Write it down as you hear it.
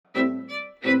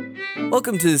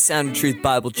Welcome to the Sound of Truth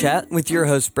Bible Chat with your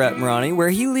host, Brett Morani, where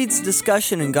he leads a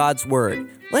discussion in God's Word.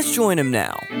 Let's join him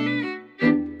now.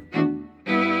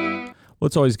 Well,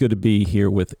 it's always good to be here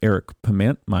with Eric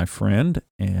Piment, my friend,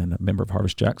 and a member of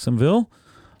Harvest Jacksonville,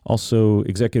 also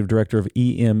executive director of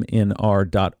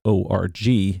emnr.org.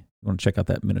 You want to check out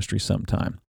that ministry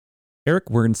sometime. Eric,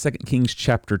 we're in 2 Kings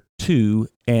chapter 2,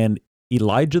 and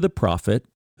Elijah the prophet,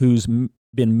 who's been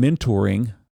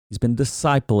mentoring, he's been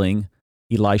discipling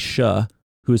Elisha,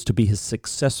 who is to be his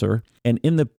successor. And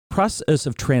in the process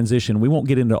of transition, we won't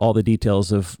get into all the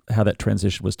details of how that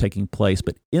transition was taking place,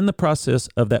 but in the process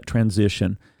of that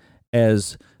transition,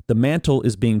 as the mantle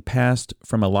is being passed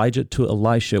from Elijah to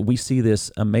Elisha, we see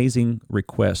this amazing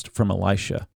request from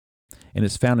Elisha. And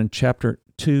it's found in chapter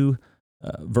 2,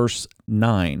 verse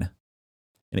 9.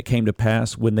 And it came to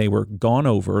pass when they were gone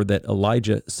over that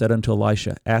Elijah said unto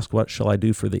Elisha, Ask, what shall I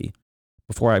do for thee,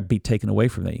 before I be taken away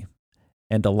from thee?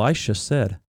 And Elisha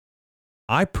said,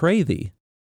 I pray thee,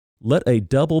 let a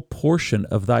double portion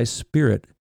of thy spirit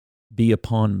be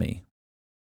upon me.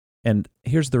 And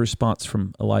here's the response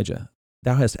from Elijah.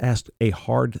 Thou hast asked a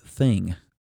hard thing.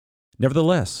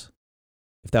 Nevertheless,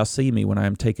 if thou see me when I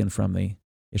am taken from thee,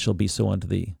 it shall be so unto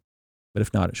thee. But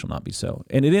if not, it shall not be so.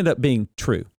 And it ended up being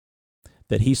true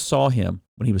that he saw him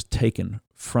when he was taken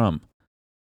from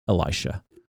Elisha.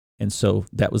 And so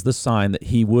that was the sign that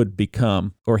he would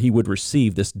become, or he would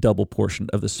receive this double portion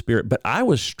of the Spirit. But I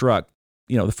was struck,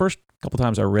 the first couple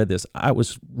times I read this, I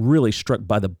was really struck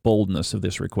by the boldness of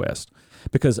this request,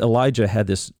 because Elijah had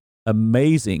this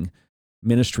amazing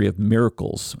ministry of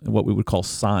miracles, what we would call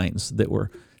signs that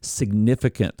were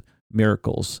significant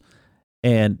miracles.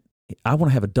 And I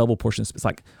want to have a double portion. It's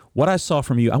like, what I saw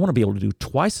from you, I want to be able to do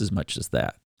twice as much as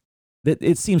that.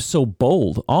 It seems so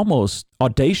bold, almost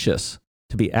audacious,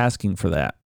 to be asking for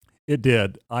that. It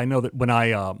did. I know that when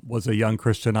I was a young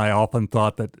Christian, I often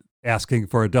thought that asking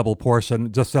for a double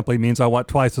portion just simply means I want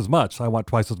twice as much. I want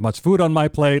twice as much food on my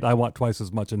plate. I want twice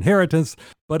as much inheritance.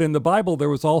 But in the Bible, there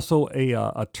was also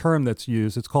a term that's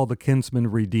used. It's called the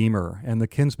kinsman redeemer. And the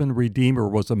kinsman redeemer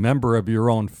was a member of your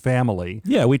own family.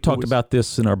 Yeah, we talked about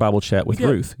this in our Bible chat with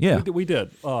Ruth. Yeah, we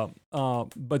did.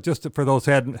 But just for those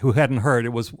who hadn't heard,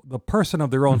 it was the person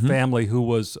of their own family who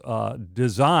was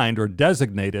designed or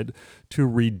designated to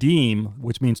redeem,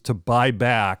 which means to buy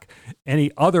back any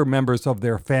other members of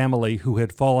their family who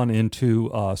had fallen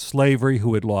into slavery,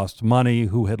 who had lost money,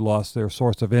 who had lost their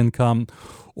source of income,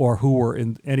 or who were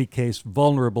in any case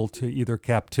vulnerable to either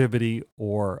captivity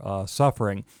or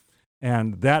suffering.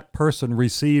 And that person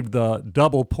received the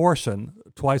double portion,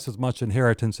 twice as much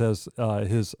inheritance as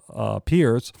his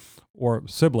peers or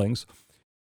siblings,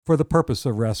 for the purpose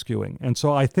of rescuing. And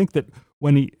so I think that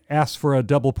when he asks for a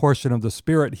double portion of the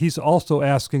Spirit, he's also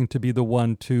asking to be the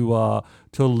one to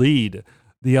lead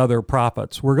the other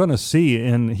prophets. We're going to see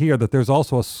in here that there's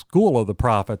also a school of the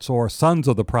prophets, or sons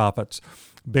of the prophets,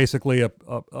 basically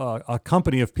a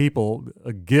company of people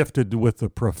gifted with the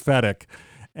prophetic.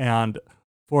 And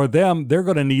for them, they're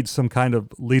going to need some kind of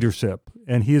leadership,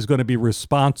 and he is going to be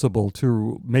responsible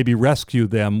to maybe rescue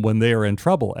them when they are in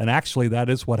trouble. And actually, that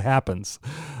is what happens,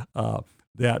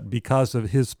 that because of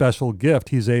his special gift,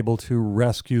 he's able to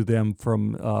rescue them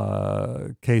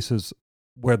from cases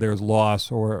where there's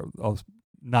loss or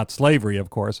not slavery, of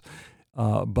course,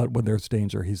 but when there's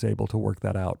danger, he's able to work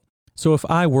that out. So if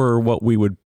I were what we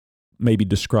would maybe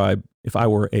describe, if I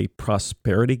were a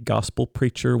prosperity gospel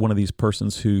preacher, one of these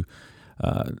persons who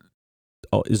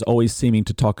is always seeming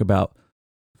to talk about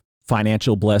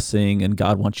financial blessing and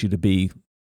God wants you to be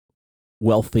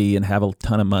wealthy and have a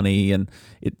ton of money, and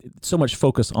so much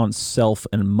focus on self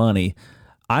and money,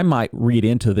 I might read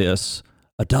into this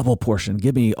a double portion.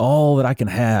 Give me all that I can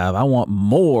have. I want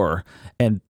more.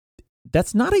 And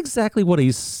that's not exactly what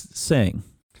he's saying.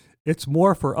 It's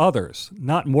more for others,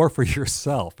 not more for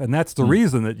yourself. And that's the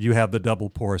reason that you have the double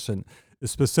portion, is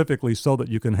specifically so that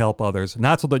you can help others,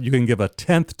 not so that you can give a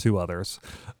tenth to others,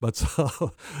 but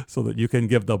so that you can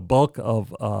give the bulk of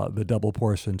the double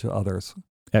portion to others.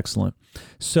 Excellent.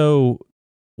 So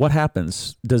what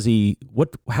happens?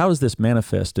 How is this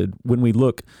manifested? When we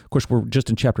look, of course, we're just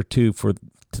in chapter 2 to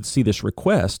see this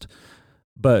request,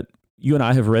 but you and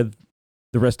I have read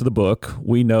the rest of the book.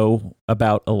 We know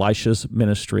about Elisha's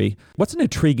ministry. What's an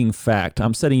intriguing fact?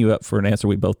 I'm setting you up for an answer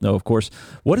we both know, of course.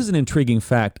 What is an intriguing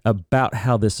fact about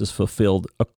how this is fulfilled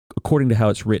according to how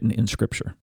it's written in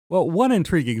Scripture? Well, one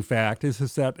intriguing fact is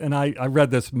that, and I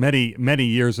read this many, many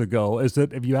years ago, is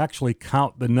that if you actually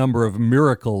count the number of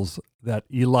miracles that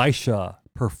Elisha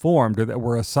performed or that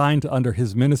were assigned under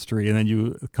his ministry, and then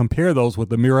you compare those with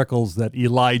the miracles that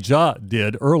Elijah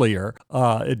did earlier,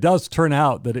 it does turn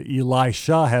out that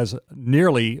Elisha has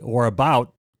nearly or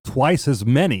about twice as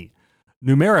many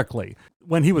numerically.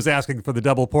 When he was asking for the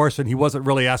double portion, he wasn't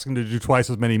really asking to do twice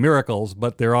as many miracles,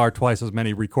 but there are twice as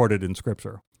many recorded in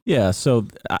Scripture. Yeah, so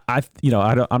I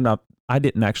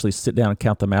didn't actually sit down and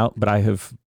count them out, but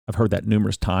I've heard that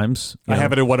numerous times. I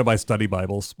have it in one of my study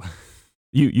Bibles.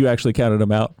 You actually counted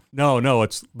them out? No,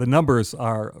 it's the numbers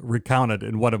are recounted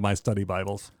in one of my study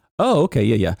Bibles. Oh, okay,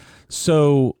 yeah.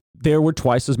 So there were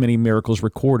twice as many miracles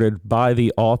recorded by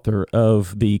the author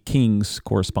of the Kings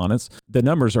correspondence. The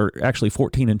numbers are actually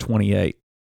 14 and 28.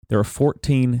 There are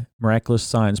 14 miraculous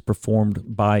signs performed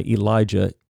by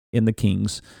Elijah in the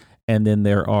Kings. And then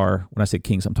there are, when I say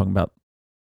Kings, I'm talking about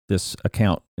this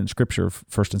account in Scripture,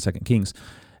 1st and 2nd Kings.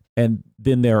 And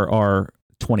then there are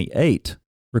 28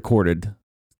 recorded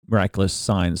miraculous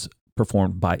signs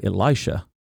performed by Elisha.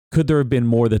 Could there have been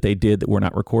more that they did that were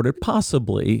not recorded?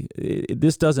 Possibly.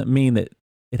 This doesn't mean that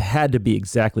it had to be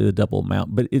exactly the double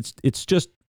amount, but it's just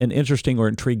an interesting or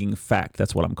intriguing fact.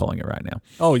 That's what I'm calling it right now.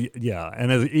 Oh, yeah.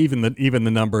 And even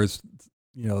the numbers,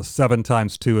 7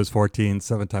 times 2 is 14,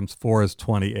 7 times 4 is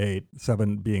 28,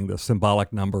 7 being the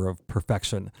symbolic number of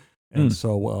perfection. And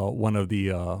so one of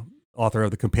the author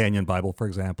of the Companion Bible, for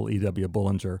example, E.W.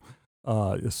 Bullinger,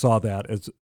 saw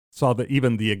that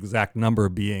even the exact number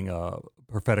being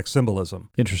prophetic symbolism.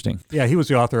 Interesting. Yeah, he was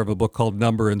the author of a book called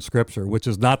Number in Scripture, which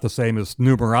is not the same as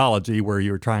numerology, where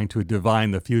you're trying to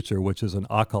divine the future, which is an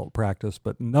occult practice.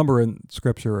 But Number in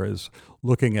Scripture is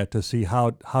looking at to see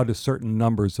how do certain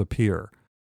numbers appear.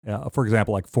 For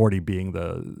example, like 40 being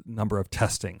the number of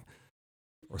testing,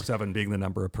 or 7 being the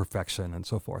number of perfection, and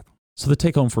so forth. So the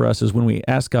take home for us is when we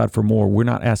ask God for more, we're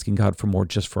not asking God for more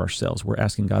just for ourselves. We're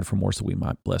asking God for more so we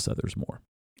might bless others more.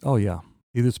 Oh, yeah.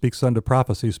 He that speaks unto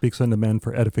prophecy speaks unto men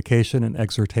for edification and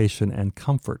exhortation and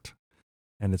comfort.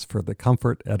 And it's for the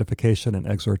comfort, edification, and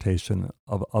exhortation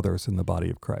of others in the body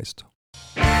of Christ.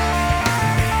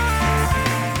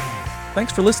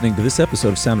 Thanks for listening to this episode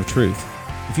of Sound of Truth.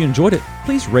 If you enjoyed it,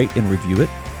 please rate and review it.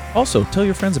 Also, tell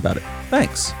your friends about it.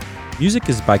 Thanks. Music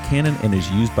is by Canon and is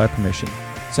used by permission.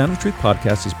 Sound of Truth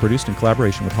podcast is produced in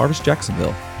collaboration with Harvest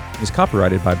Jacksonville and is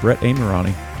copyrighted by Brett A.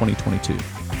 Morani,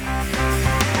 2022.